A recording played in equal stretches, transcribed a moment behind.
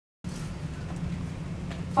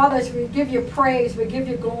Father, as we give you praise, we give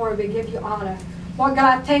you glory, we give you honor. Lord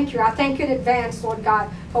God, I thank you. I thank you in advance, Lord God,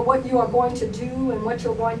 for what you are going to do and what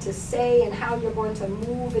you're going to say and how you're going to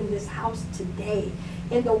move in this house today.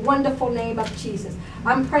 In the wonderful name of Jesus.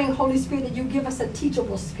 I'm praying, Holy Spirit, that you give us a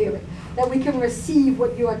teachable spirit, that we can receive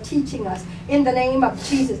what you are teaching us in the name of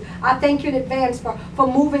Jesus. I thank you in advance for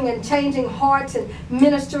moving and changing hearts and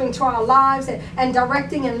ministering to our lives and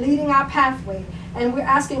directing and leading our pathway. And we're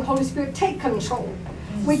asking, Holy Spirit, take control.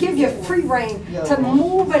 We give you free reign to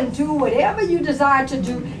move and do whatever you desire to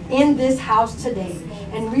do in this house today.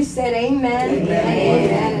 And we said amen, amen,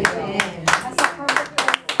 amen, amen. That's a perfect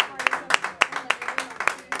place to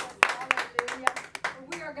praise.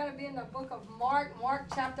 We are going to be in the book of Mark, Mark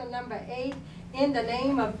chapter number 8, in the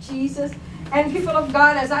name of Jesus. And people of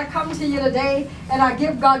God, as I come to you today and I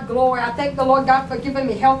give God glory, I thank the Lord God for giving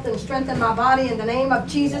me health and strength in my body in the name of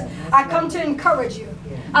Jesus. I come to encourage you.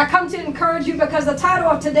 I come to encourage you because the title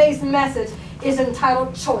of today's message is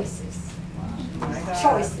entitled Choices.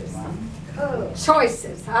 Choices.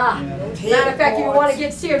 Choices. Matter of fact, if you want to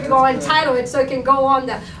get serious, you're going to entitle it so it can go on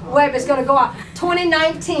the web. It's going to go out.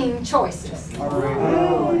 2019 Choices.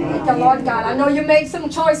 Thank the Lord God. I know you made some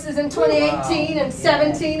choices in 2018 and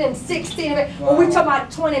 17 and 16, but we're talking about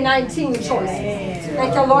 2019 choices.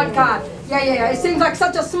 Thank the Lord God. Yeah. It seems like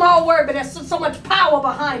such a small word, but there's so much power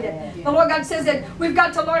behind it. The Lord God says that we've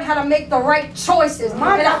got to learn how to make the right choices. And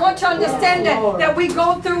I want you to understand that we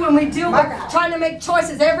go through and we deal with trying to make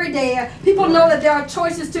choices every day. People know that there are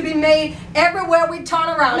choices to be made everywhere we turn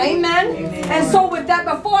around. Amen? And so with that,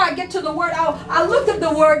 before I get to the word, I looked at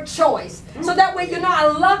the word choice. So that way, you know, I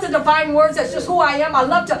love to define words. That's just who I am. I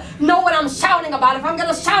love to know what I'm shouting about. If I'm going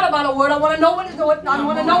to shout about a word, I want to know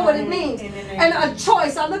what it means. And a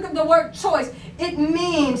choice, I look at the word choice. It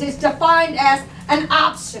means, it's defined as an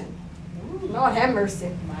option. Lord have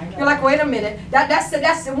mercy. You're like, wait a minute.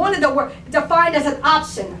 That's one of the words defined as an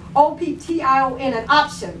option. O-P-T-I-O-N, an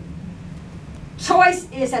option. Choice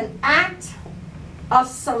is an act of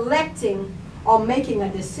selecting or making a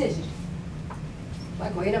decision.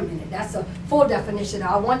 Like, wait a minute, that's a full definition.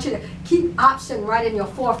 I want you to keep option right in your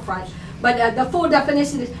forefront. But the full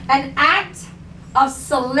definition is an act of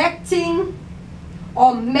selecting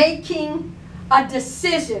or making a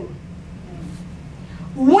decision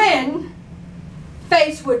when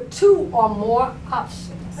faced with two or more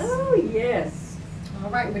options. Oh, yes. All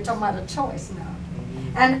right, we're talking about a choice now.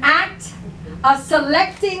 An act of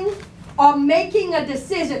selecting or making a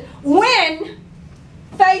decision when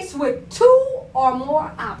faced with two or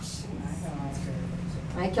more options.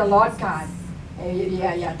 Thank you, Lord God.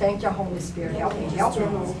 Yeah. Thank you, Holy Spirit. Help me.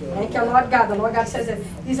 Thank you, Lord God. The Lord God says that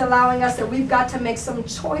He's allowing us that we've got to make some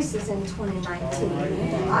choices in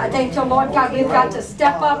 2019. I thank you, Lord God. We've got to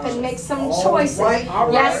step up and make some choices.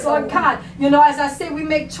 Yes, Lord God. You know, as I say, we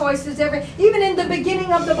make choices even in the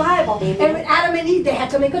beginning of the Bible. And with Adam and Eve, they had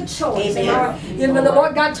to make a choice. You know, the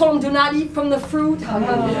Lord God told them, do not eat from the fruit. Did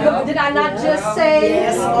I not just say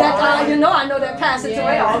that? You know, I know that passage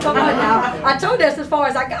away. Oh, come on now. I told this as far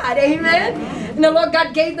as I got. Amen. And the Lord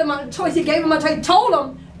God gave them a choice. He gave them a choice. He told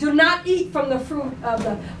them, do not eat from the fruit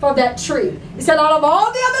from that tree. He said, out of all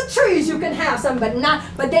the other trees you can have some,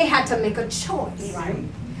 but they had to make a choice. Right?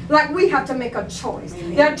 Like we have to make a choice.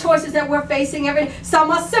 Amen. There are choices that we're facing every day. Some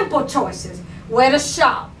are simple choices. Where to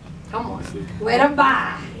shop. Come on. Where to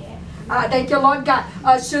buy. Thank you, Lord God.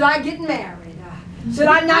 Should I get married? Should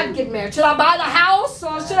I not get married? Should I buy the house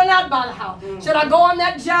or should I not buy the house? Should I go on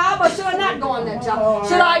that job or should I not go on that job?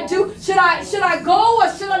 Should I go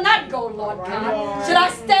or should I not go, Lord God? Should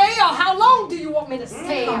I stay or how long do you want me to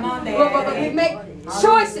stay? We make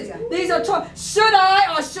choices. These are choices. Should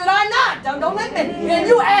I or should I not? Don't let me. And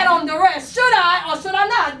you add on the rest. Should I or should I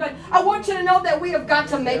not? But I want you to know that we have got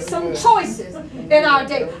to make some choices in our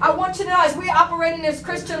day. I want you to know as we operate in this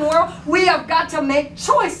Christian world, we have got to make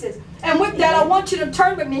choices. And with that, I want you to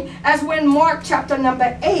turn with me as we're in Mark chapter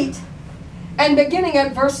number 8 and beginning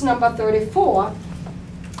at verse number 34.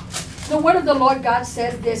 The word of the Lord God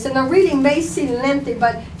says this, and the reading may seem lengthy,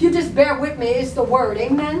 but if you just bear with me, it's the word.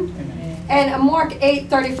 Amen? Amen. And Mark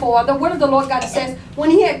 8:34, the word of the Lord God says, when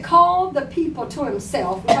He had called the people to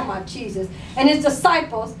Himself, we're talking about Jesus, and His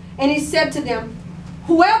disciples, and He said to them,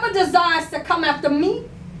 whoever desires to come after me,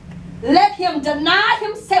 let him deny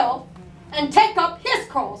himself and take up his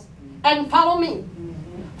cross and follow me.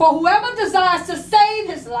 For whoever desires to save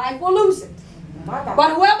his life will lose it.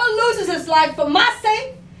 But whoever loses his life for my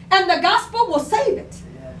sake and the gospel will save it.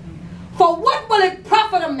 For what will it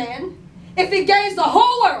profit a man if he gains the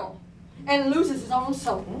whole world and loses his own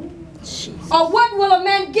soul? Or what will a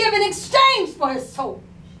man give in exchange for his soul?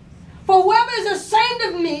 For whoever is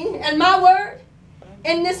ashamed of me and my word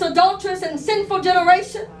in this adulterous and sinful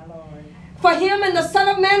generation. For him and the Son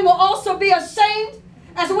of Man will also be ashamed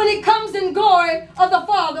as when he comes in glory of the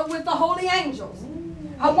Father with the holy angels.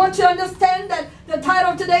 I want you to understand that the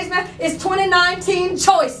title of today's message is 2019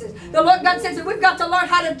 Choices. The Lord God says that we've got to learn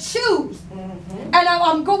how to choose.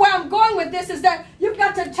 And where I'm going with this is that you've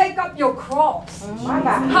got to take up your cross.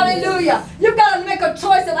 Hallelujah. You've got to make a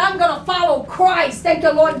choice that I'm going to follow Christ. Thank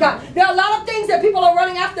you, Lord God. There are a lot of things that people are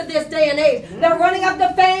running after this day and age. They're running after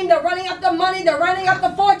fame. They're running after money. They're running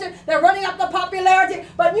after fortune. They're running after popularity.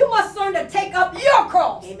 But you must learn to take up your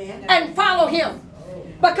cross and follow him.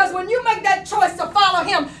 Because when you make that choice to follow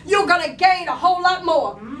him, you're going to gain a whole lot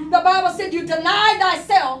more. The Bible said you deny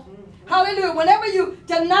thyself. Hallelujah. Whenever you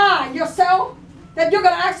deny yourself, that you're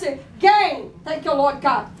going to actually gain. Thank you, Lord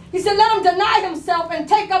God. He said, let him deny himself and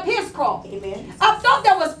take up his cross. Amen. I thought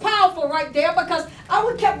that was powerful right there because I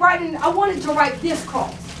wanted to write this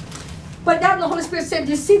cross. But then the Holy Spirit said,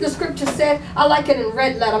 you see the scripture said, I like it in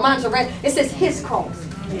red letter. Mine's a red. It says his cross.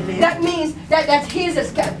 Amen. That means that's his,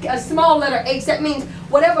 a small letter H. That means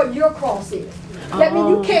whatever your cross is. That means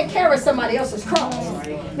you can't carry somebody else's cross.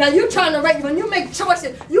 Now you're trying to when you make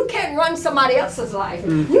choices, you can't run somebody else's life.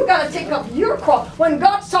 You got to take up your cross. When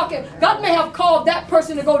God's talking, God may have called that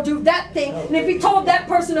person to go do that thing, and if he told that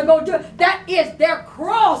person to go do it, that is their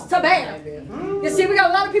cross to bear. You see, we got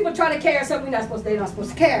a lot of people trying to carry something they're not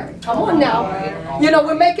supposed to carry. Come on now. You know,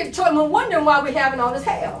 we're making choices. We're wondering why we're having all this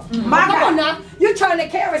hell. Come on now. You're trying to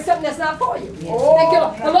carry something that's not for you. Thank you,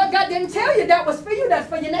 Lord. The Lord God didn't tell you that was for you. That's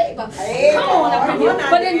for your neighbor. Come on up in here.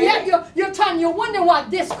 But then yet you're wondering why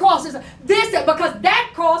this cross is because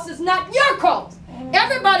that cross is not your cross.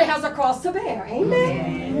 Everybody has a cross to bear.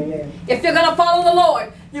 Amen. If you're going to follow the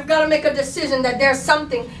Lord, you've got to make a decision that there's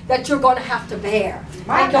something that you're going to have to bear.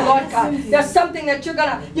 Thank you, Lord God. There's something that you're going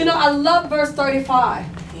to, I love verse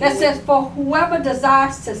 35 that says, for whoever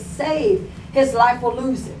desires to save his life will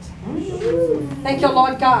lose it. Thank you,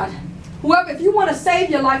 Lord God. If you want to save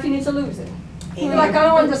your life, you need to lose it. You're like, I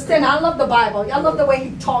don't understand. I love the Bible. I love the way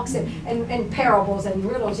he talks in parables and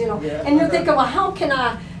riddles, And you're thinking, well, how can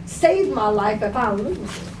I save my life if I lose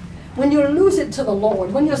it? When you lose it to the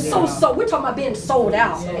Lord, when you're we're talking about being sold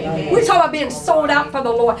out. We're talking about being sold out for the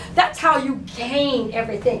Lord. That's how you gain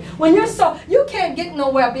everything. When you're you can't get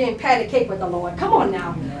nowhere being patty cake with the Lord. Come on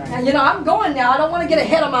now. And I'm going now. I don't want to get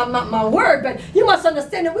ahead of my word, but you must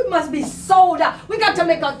understand that we must be sold out. We got to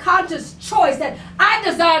make a conscious choice that I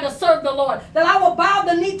desire to serve the Lord, that I will bow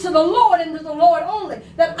the knee to the Lord and to the Lord only,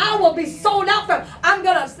 that I will be sold out for him. I'm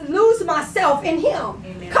going to lose myself in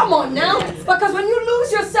him. Come on now. Because when you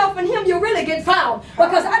lose yourself in him, you really get found.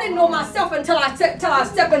 Because I didn't know myself until I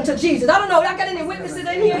step into Jesus. I don't know. I got any witnesses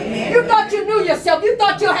in here? You thought you knew yourself. You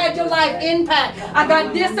thought you had your life intact. I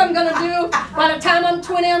got this I'm going to do. By the time I'm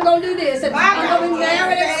 20, I'm going to do this. And I'm going to be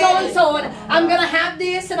married and so and so. And I'm going to have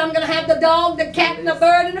this. And I'm going to have the dog, the cat, and the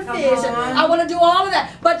bird, and the fish. And I want to do all of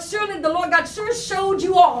that. But surely the Lord God sure showed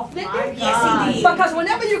you off, didn't he? Yes, he did. Because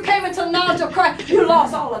whenever you came into the knowledge of Christ, you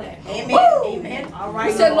lost all of that. Amen. Woo! Amen. All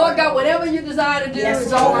right. He said, Lord God, whatever you desire to do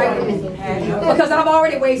is all right with me. Because I've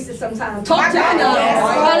already wasted some time. Talk to me now.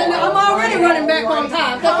 I'm already running back on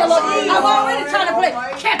time. Thank you, Lord. I'm already trying to play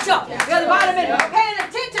catch up. Because if I'd have been paying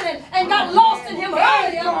attention and got lost in him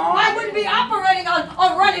earlier, I wouldn't be operating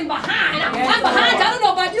on running behind. I'm behind. I don't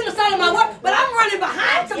know about you, the side of my work, but I'm running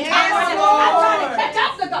behind sometimes. I'm trying to catch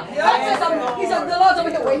up to God. He said, the Lord's over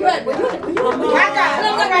here. Where you at? Where you at? And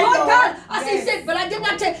I'm like, Lord God. He said, but I did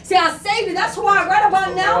not say I saved you. That's why right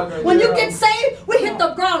about now, when you get saved, we hit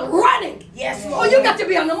the ground running. Yes, Lord. Oh, you got to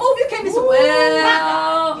be on the move. You can't be so,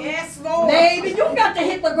 well, yes, Lord. Maybe you got to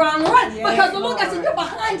hit the ground running. Because the Lord God said, you're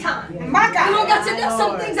behind time. My God. The Lord God said, there's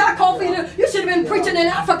some things I call for you to do. You should have been preaching in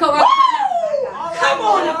Africa right now. Come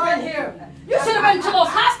on up in here. You should have been to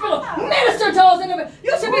those hospitals, minister to those individuals.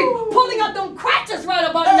 You should be pulling up them crutches right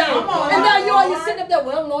about now. And now you're sitting up there,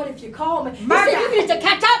 well, Lord, if you call me. He said, you need to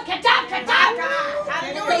catch up.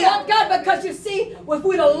 Lord God, because you see, if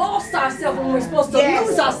we'd have lost ourselves when we're supposed to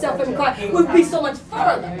lose ourselves in Christ, we'd be so much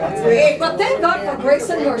further. But thank God for grace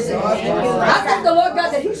and mercy. I thank the Lord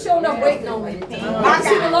God that He's showing up waiting on me. I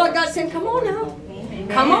see the Lord God saying, come on now.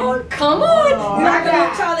 Come on, come on. You're not going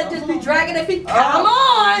to try to just be dragging their feet. Come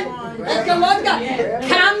on. Thank you, Lord God.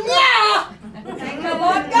 Come now. Thank you,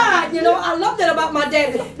 Lord God. I love that about my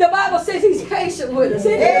daddy. The Bible says he's patient with us.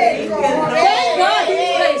 Thank God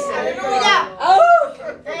he's patient. Oh,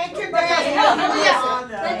 thank you, God.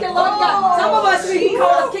 Thank you, Lord God. Some of us, we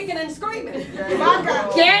call us kicking and screaming.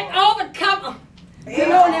 Get overcome. And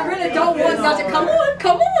they really don't want God to come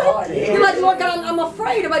on. You're like, Lord God, I'm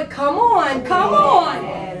afraid of it. Come on.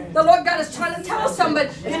 The Lord God is trying to tell somebody,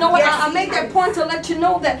 you know what, I I make that point to let you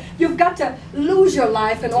know that you've got to lose your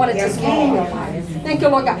life in order to gain your life. Thank you,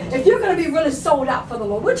 Lord God. If you're going to be really sold out for the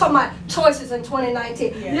Lord, we're talking about choices in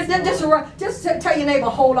 2019. Just tell your neighbor,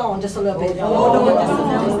 hold on just a little bit. Hold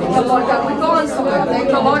on. Thank you, Lord God. We're going somewhere. Thank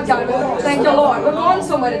you, Lord God. Thank you, Lord. We're going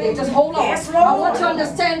somewhere today. Just hold on. I want you to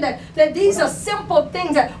understand that these are simple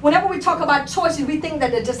things that whenever we talk about choices, we think that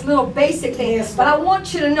they're just little basic things. But I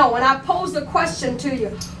want you to know, when I pose the question to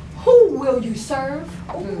you, who will you serve?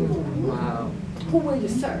 Wow. Who will you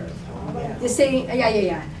serve? You see,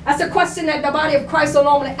 yeah. That's a question that the body of Christ will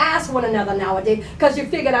normally ask one another nowadays, because you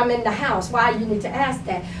figured I'm in the house. Why you need to ask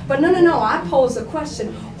that? But no. I pose the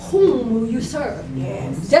question, whom will you serve?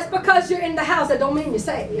 Yes. Just because you're in the house, that don't mean you're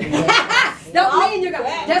saved. Don't mean you're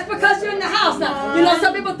going. Just because you're in the house. Now, you know,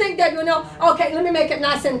 some people think that, you know, okay, let me make it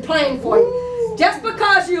nice and plain for you. Just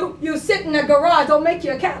because you sit in the garage don't make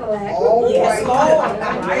you a Cadillac. Oh, yes, Lord.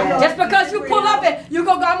 Just because you pull up and you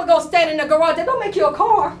go, I'm going to go stand in the garage, that don't make you a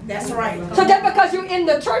car. That's right. So just because you're in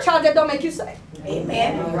the church house, that don't make you safe.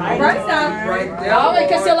 Amen. Right now. Right there. All right,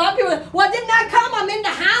 because a lot of people, well, didn't I come? I'm in the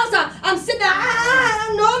house. I'm sitting there.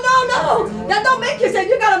 No. That don't make you safe.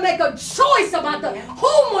 You got to make a choice about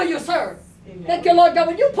whom will you serve. Thank you, Lord God.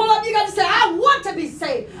 When you pull up, you got to say, I want to be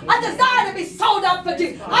saved. I desire to be sold out for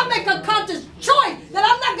Jesus. I make a conscious choice that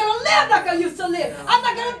I'm not going to live like I used to live. I'm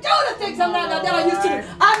not going to do the things that I used to do.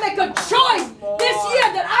 I make a choice this year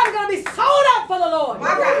that I'm going to be sold out for the Lord.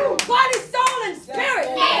 Body, soul, and spirit.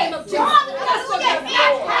 In the name of Jesus. That's what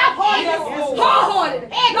half-hearted. Wholehearted.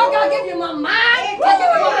 Lord God, give you my mind. I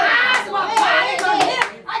give you my eyes, my body, my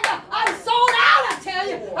lips. I'm sold out, I tell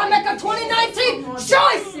you. I make a 2019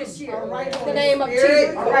 choice this year. In the name of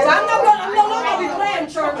Jesus. So I'm no longer going to be playing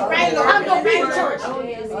church. I'm going to be the church. All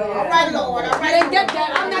right, Lord. You didn't get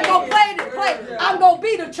that. I'm not going to play. I'm going to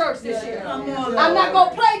be the church this year. I'm not going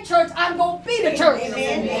to play church. I'm going to be the church.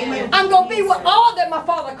 I'm going to be with all that my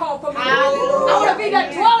Father called for me. I want to be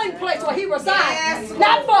that dwelling place where He resides.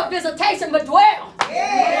 Not for visitation, but dwell.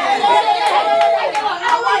 I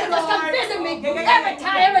want Him to come visit me every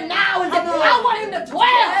time, every now and then. I want Him to dwell.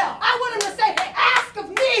 I want Him to say, ask of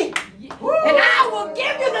me, and I will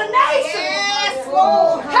give you the nation. Yes,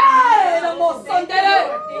 Lord. Hey, the most Sunday.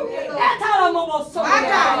 That's how I'm almost Sunday.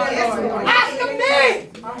 Ask of me,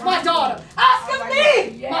 my daughter. Ask of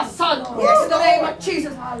me, my son. In the name of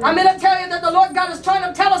Jesus. I'm going to tell you that the Lord God is trying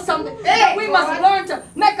to tell us something. That we must learn to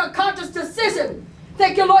make a conscious decision.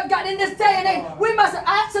 Thank you, Lord God. In this day and age, we must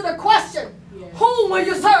answer the question, whom will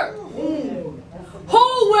you serve? Who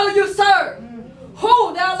will you serve?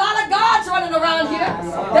 Who? There are a lot of gods running around here.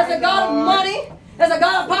 There's a God of money. There's a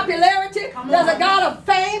God of popularity. There's a God of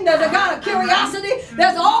fame. There's a God of curiosity.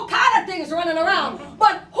 There's all kind of things running around.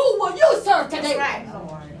 But who will you serve today?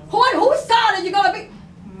 Whose side are you going to be?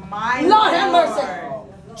 Lord have mercy.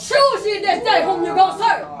 Choose ye this day whom you're going to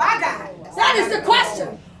serve. My God. That is the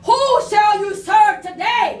question. Who shall you serve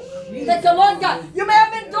today? Thank the Lord God. You may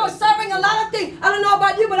have been serving a lot of things. I don't know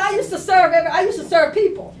about you, but I used to serve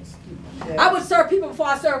people. I would serve people before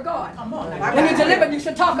I served God. When you deliver, you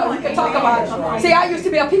should talk about it. You can talk about it. See, I used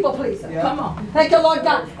to be a people pleaser. Come on. Thank the Lord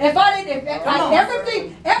God. If I didn't,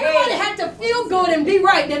 everybody had to feel good and be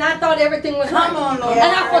right, then I thought everything was right. And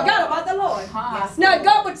I forgot about the Lord. Now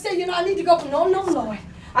God would say, I need to go. No, Lord.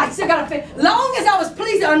 I still got to feel. Long as I was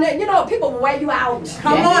pleasing, people would wear you out.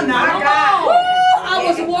 Come on now, God. I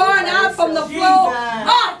was worn out from the floor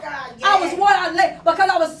up. I was worn out late because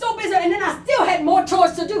I was so busy, and then I still had more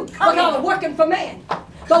chores to do because I was working for man.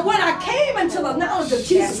 But when I came into the knowledge of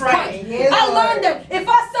Jesus Christ, I learned that if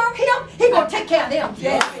I serve Him, He gonna take care of them.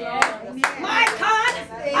 My God,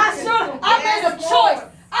 I made a choice.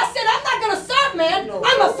 I said, I'm not going to serve man.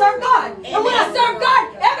 I'm going to serve God. And when I serve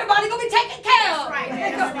God, everybody's going to be taken care of.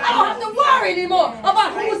 I don't have to worry anymore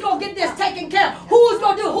about who's going to get this taken care of. Who's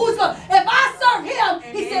going to do, If I serve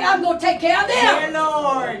Him, He said, I'm going to take care of them.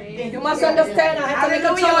 Lord. You must understand, I had to make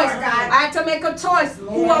a choice. I had to make a choice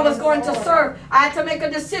who I was going to serve. I had to make a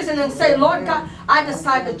decision and say, Lord God, I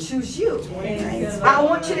decided to choose you. I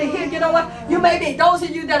want you to hear, you know what? You may be, those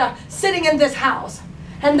of you that are sitting in this house,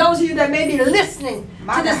 and those of you that may be listening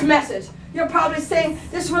to this message, you're probably saying,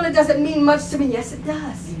 this really doesn't mean much to me. Yes, it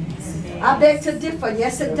does. I beg to differ.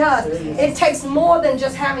 Yes, it does. It takes more than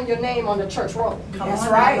just having your name on the church roll. That's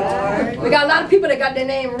right. We got a lot of people that got their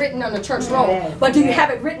name written on the church roll, but do you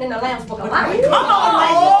have it written in the Lamb's Book of Life? Come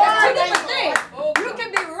on. That's two different things. You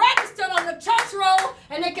can be registered on the church roll,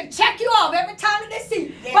 and they can check you off every time that they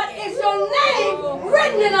see you. But is your name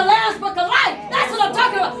written in the Lamb's Book of Life? That's what I'm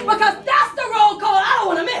talking about. Because that's the roll call I don't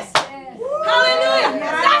want to miss. Hallelujah.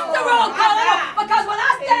 That's the roll call. Because when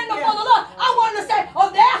I stand before the Lord, I want to say, oh,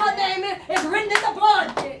 there her name is written in the blood.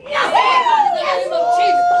 Yes,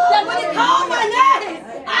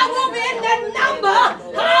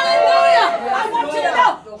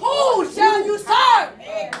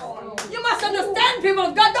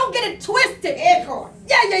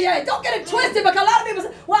 church. Don't get it twisted, because a lot of people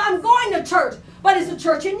say, well, I'm going to church. But it's a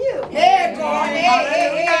church in you. Hey, God.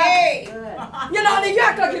 Hey. You know, then you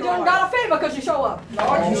act like you're doing God a favor because you show up.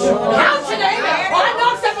 How's your name? Well, I know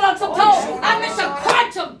I'm stepping on some toes. I meant to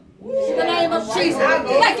crunch them. In the name of Jesus.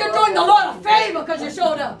 Like you're doing the Lord a favor because you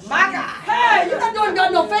showed up. My God. Hey, you're not doing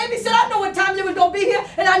God no favor. He said, I know what time you was going to be here,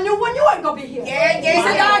 and I knew when you weren't going to be here. He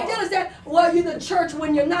said, the idea is that, well, you're the church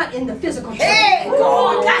when you're not in the physical church. Hey,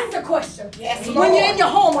 God. That's the question. Yes, when you're in your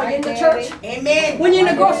home, are you in the church? Amen. When you're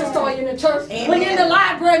in the grocery store, are you in the church? Amen. When you're in the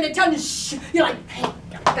library and they're telling you, shh, you're like, hey,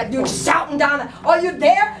 you're shouting down. Are you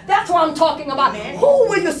there? That's what I'm talking about. Amen. Who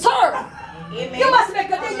will you serve? Amen. You must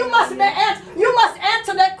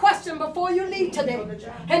answer that question before you leave today.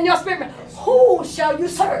 In your spirit, who shall you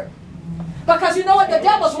serve? Because you know what? The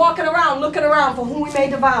devil's walking around, looking around for whom we may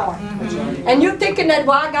devour. And you're thinking that,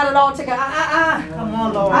 well, I got it all together. Come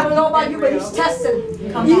on, Lord. I don't know about you, but he's testing.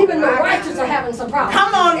 Even the righteous are having some problems.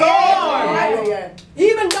 Come on, Lord.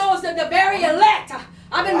 Even those that the very elect.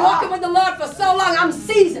 I've been walking with the Lord for so long, I'm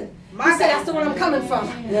seasoned. He said, that's the one I'm coming from.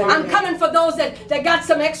 I'm coming for those that got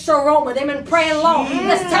some extra aroma. They've been praying long.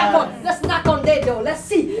 Let's tap on, let's knock on their door. Let's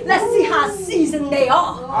see how seasoned they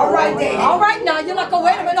are. All right, then. All right, now you're like, oh,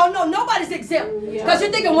 wait a minute. Oh, no, nobody's exempt. Because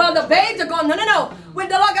you're thinking, well, the babes are going. No. When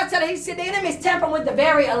the Lord God said, he said, the enemy's tampering with the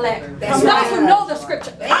very elect. Those who know the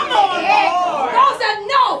scripture. Come on, Lord. Those that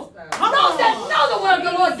know. Those that know the word of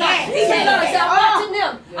the Lord God. He said, I'm watching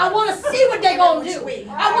them. I want to see what they're going to do.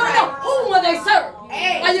 I want to know whom will they serve.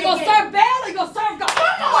 Are you going to serve Baal or you going to serve God?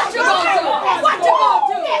 What you going to do? What you going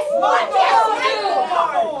to do? What you going to do?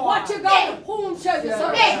 What you going to do? Whom shall you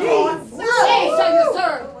serve? Whom shall you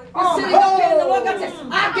serve? You're sitting up here and the Lord God says,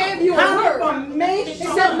 I gave you a word. He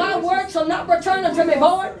said, my word shall not return unto me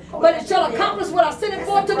void, but it shall accomplish what I sent it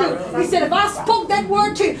for to do. He said, if I spoke that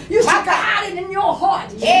word to you, you should hide it in your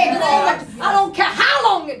heart. I don't care how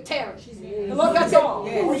long it tarries. The Lord God said,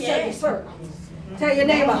 whom shall you serve? Tell your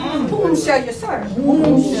neighbor, whom shall you serve?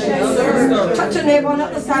 Whom shall you serve? Touch your neighbor on the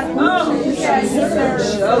other side. Whom shall you serve?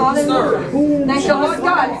 Hallelujah. Thank you, Lord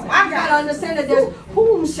God. I got to understand that there's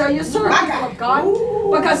whom shall you serve, people of God.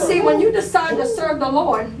 Because see, when you decide to serve the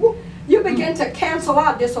Lord, you begin to cancel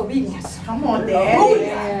out disobedience. Come on,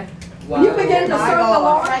 Dad. When you begin to serve the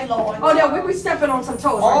Lord, oh yeah, we stepping on some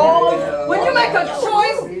toes right now. When you make a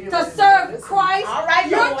choice to serve Christ,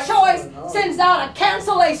 your choice sends out a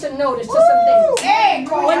cancellation notice to some things.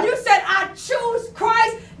 When you said, I choose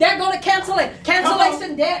Christ, they're going to cancel it.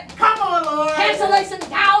 Cancellation debt. Come on, Lord. Cancellation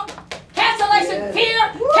doubt. Cancellation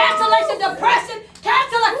fear. Cancellation depression.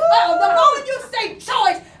 Cancellation. The moment you say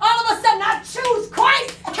choice, all of a sudden I choose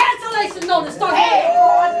Christ. Cancellation notice starts.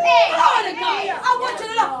 Glory to God. I want you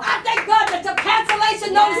to know, I thank God that the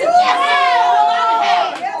cancellation notice is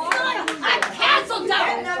I cancel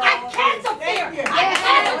doubt. I cancel fear. I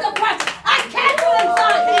cancel depression. I cancel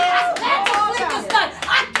anxiety. I cancel sleepless nights.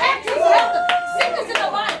 I cancel health, sickness in the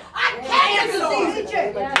body. I cancel disease.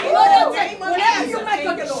 Whenever you make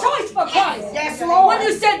a choice for Christ, when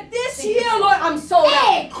you said this year, Lord, I'm sold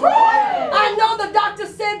out. I know the doctor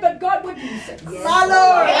said, but God, what do you say? My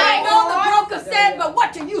Lord. I know the broker said, but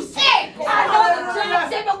what do you say? I know the judge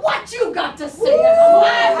said, but what you got to say?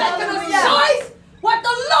 I'm making a choice. What the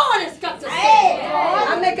Lord has got to say.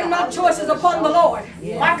 I'm making my choices upon the Lord.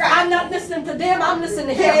 I'm not listening to them. I'm listening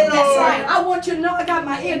to Him. That's right. I want you to know I got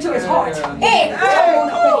my ear to His heart.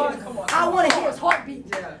 I want to hear His heartbeat.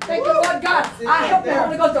 Thank you, Lord God. I help the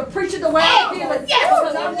Holy Ghost to preach it the way I feel it.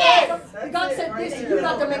 Because God said this, you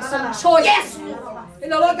got to make some choices.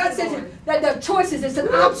 And the Lord God says that the choices is an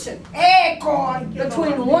option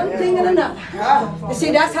between one thing and another. You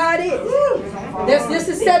see, that's how it is. This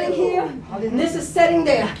is setting here, and this is setting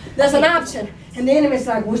there. There's an option. And the enemy's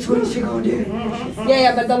like, which one is she going to do?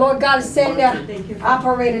 Yeah, but the Lord God is saying there,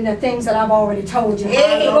 operating the things that I've already told you.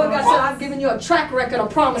 The Lord God said, I've given you a track record of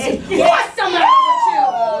promises. What's the matter with you?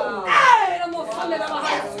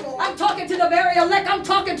 I'm talking to the very elect. I'm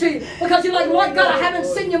talking to you. Because you're like, Lord God, I haven't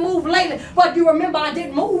seen you move lately. But you remember I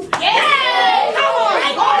didn't move. Come on.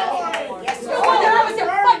 But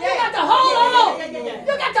you got to hold on.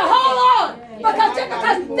 You got to hold on. Because just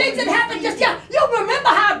because things that happened just yet, you remember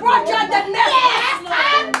how I brought you out that mess last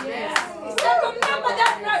time? He said, remember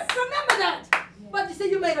that. Remember that. But you see,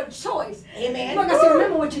 you made a choice. Amen. Look, I said,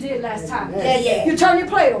 remember what you did last time. Yeah. You turn your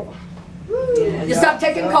plate over. You stop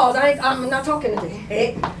taking calls. I'm not talking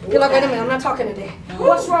today. You're like, wait a minute, I'm not talking today.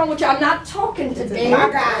 What's wrong with you? I'm not talking today.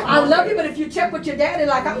 I love you, but if you check with your daddy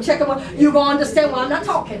like I'm checking with, you're going to understand why I'm not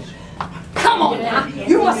talking. Cut Come on now.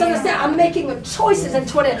 You must understand, I'm making choices in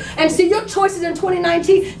 20. And see, your choices in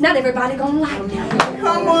 2019, not everybody gonna like them.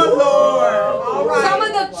 Come on, Lord. All right. Some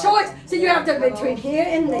of the choice, see, you have to be between here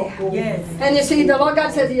and there. Yes. And you see, the Lord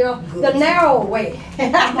God says, you know, the narrow way.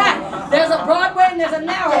 There's a broad way and there's a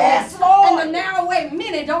narrow Yes, way. Lord. And the narrow way,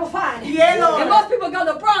 many don't find it. Yeah, Lord. And most people go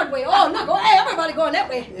the broad way. Oh, no, go, hey, everybody going that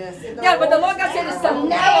way. Yeah, but the Lord God said it's the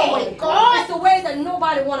narrow way. It's the way that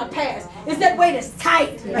nobody want to pass. It's that way that's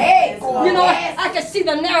tight. Hey, You know, I can see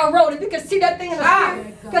the narrow road. If you can see that thing in the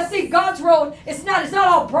spirit, because see, God's road, it's not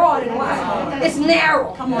all broad and wide. It's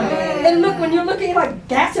narrow. Come on. And look, when you're looking, you're like,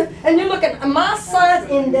 that's it. And you're looking, my son's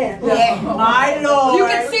in there. Yeah. My Lord. You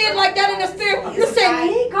can see it like that in the spirit. You say,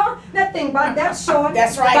 me, God, that thing about that short,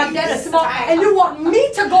 That's right. about that That's small, right. and you want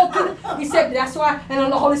me to go through it. He said, that's why.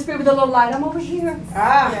 And the Holy Spirit with a little light, I'm over here.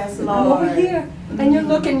 Yes, Lord. I'm over here. And you're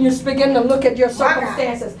looking, you begin to look at your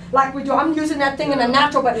circumstances like we do. I'm using that thing in the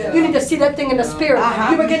natural, but you need to see that thing in the spirit.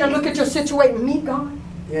 You begin to look at your situation. Me, God.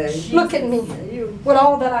 Look at me with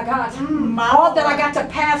all that I got. All that I got to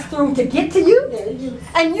pass through to get to you.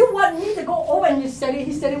 And you want me to go over, and he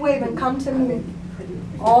said, waving, come to me.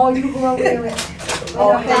 All you who are weary and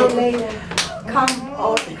are heavy laden,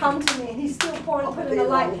 come to me. And he's still pouring, putting the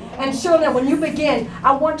light. And surely when you begin,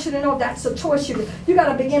 I want you to know that's a choice you got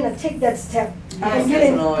to begin to take that step. And get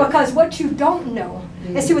in, because what you don't know,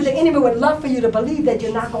 and see what the enemy would love for you to believe that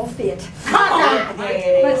you're not going to fit.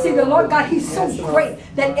 But see, the Lord God, he's so great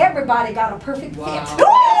that everybody got a perfect fit.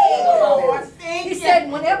 He said,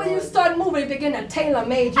 whenever you start moving, begin to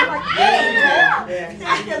tailor-made. You're like, hey,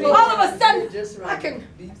 all of a sudden, I can,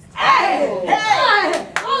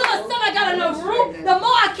 all of a sudden I got enough room. The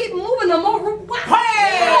more I keep moving, the more room. Wow.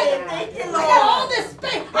 I got all this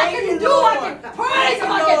space. I can do, I can praise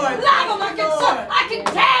him, I can love him, I can serve, I can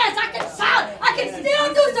dance, I can shout, I can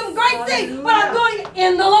still do some great things, but I'm doing it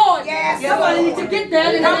in the Lord. Somebody needs to get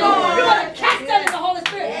that in the Lord. You want to catch that in the Holy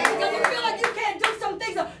Spirit. Because you feel like you can't do some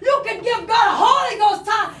things, you can give God a Holy Ghost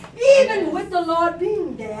time, even with the Lord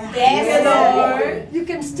being there. Yes, Lord. You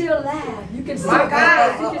can still laugh. You can still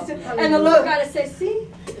praise. You can still, and the Lord God says, see?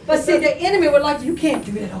 But see, the enemy would like, you can't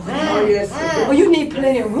do that over there. Well, you need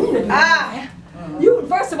plenty of room to do that. You,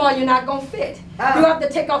 first of all, you're not going to fit. You have to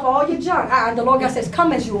take off all your junk. And the Lord God says,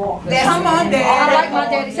 come as you are. Come on, Daddy. I like my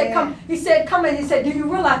daddy. He said, come. He said, come. And he said, do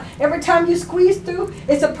you realize every time you squeeze through,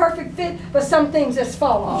 it's a perfect fit, but some things just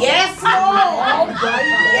fall off. Yes, Lord.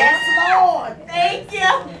 Yes, Lord. Thank you.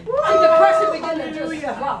 See, the person begin to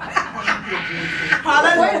just drop.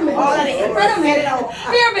 Wait a minute. Wait a minute.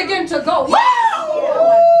 Fear begin to go.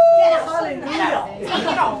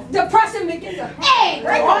 Depression begins to,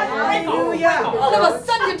 all of a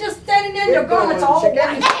sudden you're just standing there and your garments are all white.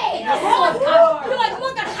 You're like,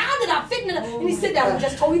 Lord God, how did I fit in it? And he said, I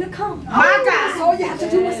just told you to come. My God. So all you have to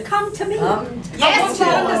do is come to me. I want you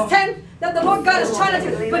to understand that the Lord God is trying to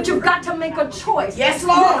do, but you've got to make a choice. Yes,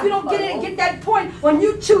 Lord. If you don't get that point, when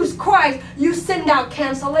you choose Christ, you send out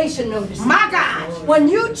cancellation notices. My God. When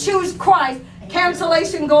you choose Christ,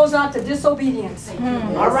 cancellation goes out to disobedience.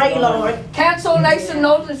 All right, Lord. Cancellation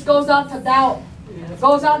notice goes out to doubt.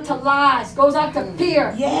 Goes out to lies. Goes out to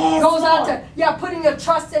fear. Yes, goes out Lord. to putting your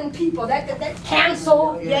trust in people. That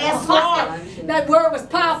cancel. Yes, Lord. That word was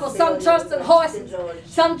powerful. Some trust in horses.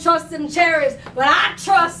 Some trust in chariots. But I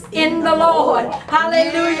trust in the Lord.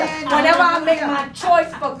 Hallelujah. Whenever I make my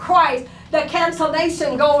choice for Christ, the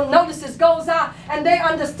cancellation notices goes out, and they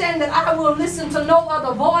understand that I will listen to no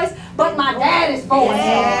other voice but my daddy's voice.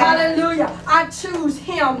 Yeah. Hallelujah. I choose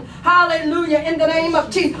him. Hallelujah. In the name of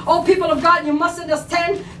Jesus. Oh, people of God, you must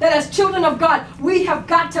understand that as children of God, we have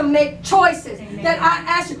got to make choices. Amen. That I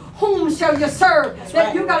ask you, whom shall you serve? That's that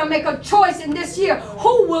right. You got to make a choice in this year.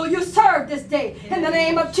 Who will you serve this day? In the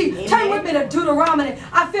name of Jesus. Turn with me to Deuteronomy.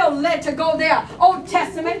 I feel led to go there. Old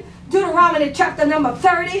Testament, Deuteronomy chapter number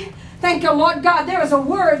 30. Thank you, Lord God. There is a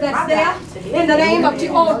word that's there in the name of the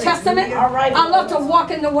Old Testament. I love to walk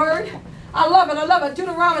in the word. I love it. I love it.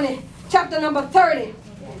 Deuteronomy chapter number 30.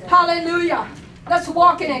 Hallelujah. Let's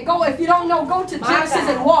walk in it. Go. If you don't know, go to Genesis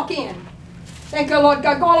and walk in. Thank you, Lord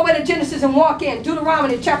God. Go all the way to Genesis and walk in.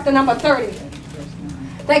 Deuteronomy chapter number 30.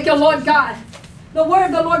 Thank you, Lord God. The word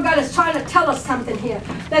of the Lord God is trying to tell us something here.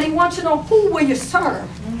 That he wants you to know, who will you serve?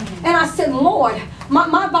 And I said, Lord,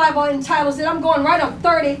 my Bible entitles it. I'm going right on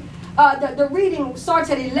 30. The reading starts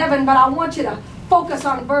at 11, but I want you to focus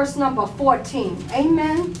on verse number 14.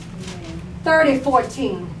 Amen?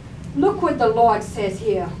 30:14. Look what the Lord says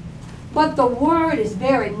here. But the word is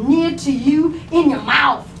very near to you in your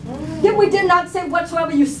mouth. Did we not say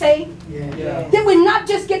whatsoever you say? Yeah. Did we not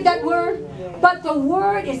just get that word? Yeah. But the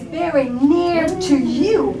word is very near to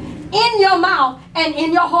you in your mouth and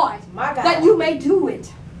in your heart, My God. that you may do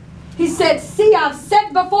it. He said, see, I've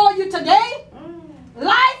set before you today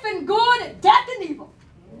life and good, death and evil.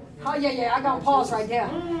 Oh, yeah, I got to pause right there.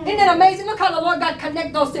 Isn't that amazing? Look how the Lord God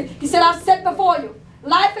connect those things. He said, I've set before you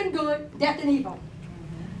life and good, death and evil.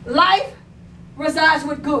 Life resides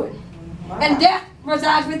with good, and death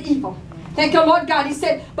resides with evil. Thank you, Lord God. He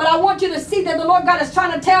said, but I want you to see that the Lord God is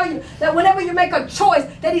trying to tell you that whenever you make a choice,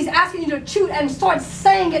 that He's asking you to choose and start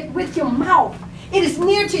saying it with your mouth. It is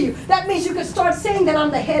near to you. That means you can start saying that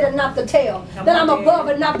I'm the head and not the tail. That I'm above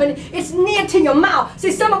and not beneath. It's near to your mouth.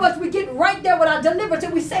 See, some of us, we get right there with our deliverance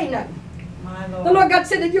and we say nothing. The Lord God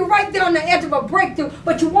said that you're right there on the edge of a breakthrough,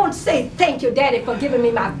 but you won't say, thank you, Daddy, for giving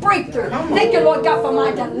me my breakthrough. Thank you, Lord God, for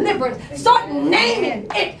my deliverance. Start naming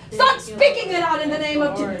it. Start speaking it out in the name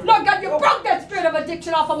of Jesus. Lord God, you broke that spirit of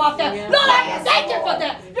addiction off of my family. Lord, I thank you for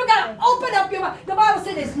that. You got to open up your mouth. The Bible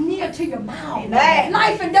said it's near to your mouth.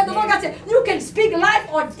 Life and death. The Lord God said you can speak life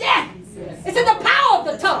or death. It's in the power of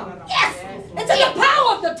the tongue. Yes. It's in the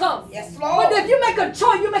power of the tongue. Yes, Lord. But if you make a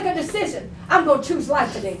choice, you make a decision. I'm going to choose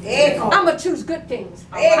life today. I'm going to choose good things.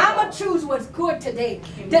 I'm going to choose what's good today.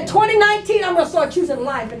 That 2019, I'm going to start choosing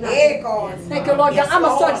life. And thank you, Lord God. I'm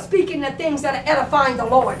going to start speaking the things that are edifying the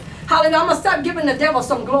Lord. Hallelujah. I'm going to stop giving the devil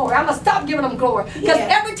some glory. I'm going to stop giving him glory. Because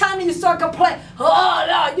every time you start complaining, oh,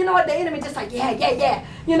 Lord, you know what? The enemy just like, yeah.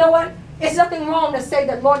 You know what? It's nothing wrong to say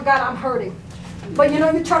that, Lord God, I'm hurting. But you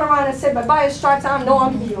know, you turn around and say, but by His stripes I know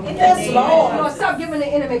I'm healed. Yes, Lord. You know, stop giving the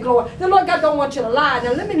enemy glory. The Lord God don't want you to lie.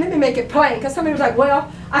 Now let me make it plain. Because somebody was like,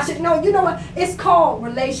 well, I said, no, you know what? It's called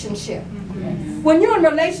relationship. When you're in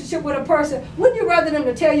relationship with a person, wouldn't you rather them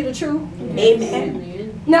to tell you the truth?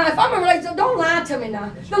 Amen. Now, if I'm in a relationship, don't lie to me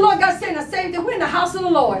now. The Lord God saying the same thing. We're in the house of the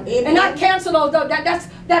Lord. Amen. And not cancel those.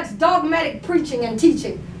 That's dogmatic preaching and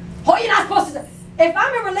teaching. Oh, you're not supposed to say. If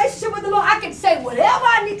I'm in a relationship with the Lord, I can say whatever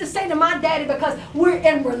I need to say to my daddy because we're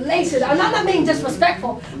in relationship. I'm not being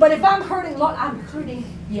disrespectful, but if I'm hurting, Lord, I'm hurting.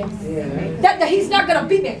 Yes. That He's not going to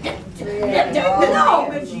beat me.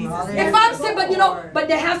 No. If I'm sick, but you know, but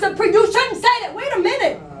they have some you shouldn't say that. Wait a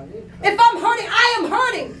minute. If I'm hurting, I am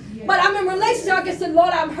hurting. But I'm in relationship, I can say,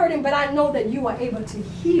 Lord, I'm hurting, but I know that you are able to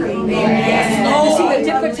heal me. You see the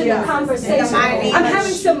difference in the conversation. I'm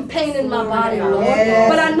having some pain in my body, Lord,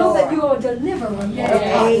 but I know that you are a deliverer.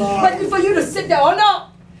 But for you to sit there, oh no,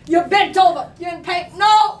 you're bent over, you're in pain.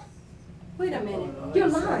 No. Wait a minute, you're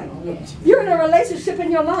lying. You're in a relationship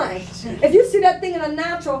and you're lying. If you see that thing in a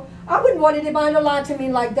natural, I wouldn't want anybody to lie to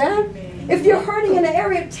me like that. If you're hurting in the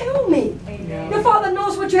area, tell me. Your Father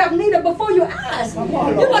knows what you have need of before you ask.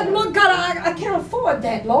 You're like, Lord God, I can't afford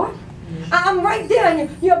that, Lord. I'm right there, and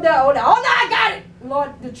you're up there, oh no, I got it.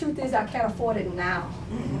 Lord, the truth is I can't afford it now.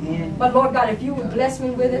 But Lord God, if you would bless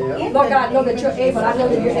me with it, Lord God, I know that you're able. I know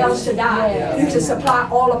that you're El Shaddai. You can supply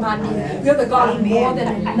all of my needs. You're the God of more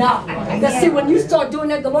than enough. Now see, when you start doing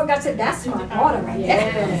that, the Lord God said, that's my daughter right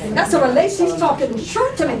there. That's a relation. She's talking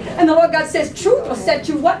truth to me. And the Lord God says, truth will set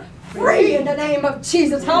you what? Free in the name of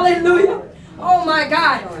Jesus. Hallelujah. Oh my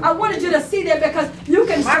God. I wanted you to see that because you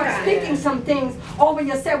can start speaking some things over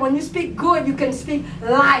yourself. When you speak good, you can speak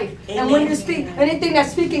life. And when you speak anything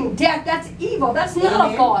that's speaking death, that's evil. That's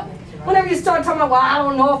not of God. Whenever you start talking about, well, I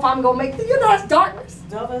don't know if I'm going to make it, you know that's darkness.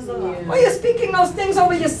 Well, you're speaking those things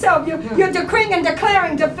over yourself. You're decreeing and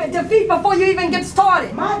declaring defeat before you even get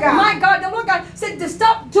started. My God, the Lord God said to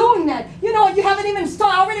stop doing that. You know, you haven't even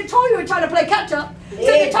started. I already told you you're trying to play catch up. So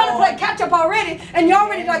you're trying to play catch up already, and you're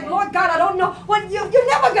already like, Lord God, I don't know. Well, you're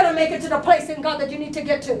never going to make it to the place in God that you need to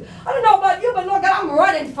get to. I don't know about you, but Lord God, I'm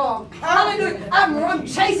running for Him. Hallelujah. I'm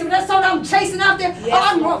chasing. That's all I'm chasing out there.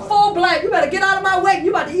 I'm full blood. You better get out of my way.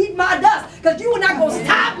 You about to eat my dust because you are not going to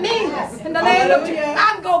stop me. In the name of Jesus,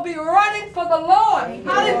 I'm going to be running for the Lord.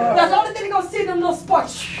 Hallelujah. That's the only thing you're going to see, them little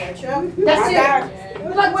sparks. That's it.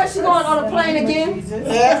 You're like, where's she going on a plane again?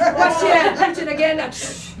 Where's she at? Preaching again?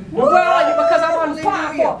 Where are you? Because I'm on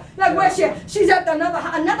fire for. Like where's she? She's at another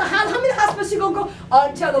hospital. How many hospitals she gonna go?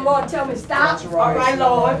 Until the Lord tell me stop. All right,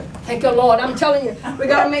 Lord. Thank you, Lord. I'm telling you, we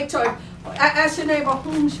gotta make choice. Ask your neighbor,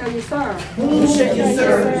 whom shall you serve? Whom shall you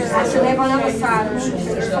serve? Ask your neighbor on the other side,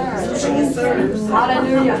 whom shall you serve?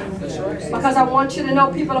 Hallelujah. Because I want you to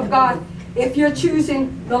know, people of God, if you're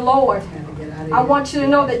choosing the Lord, I want you to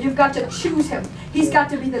know that you've got to choose Him. He's got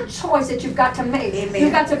to be the choice that you've got to make.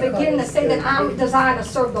 You've got to begin to say that I'm designed to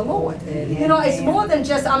serve the Lord. You know, it's more than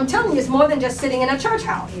just, I'm telling you, it's more than just sitting in a church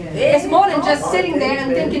house. It's more than just sitting there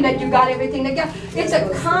and thinking that you got everything together. It's a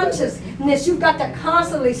consciousness. You've got to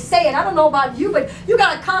constantly say it. I don't know about you, but you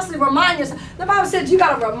got to constantly remind yourself. The Bible says you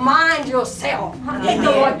got to remind yourself. Thank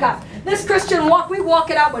the Lord God. This Christian walk, we walk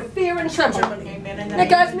it out with fear and trembling.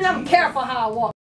 Because I'm careful how I walk.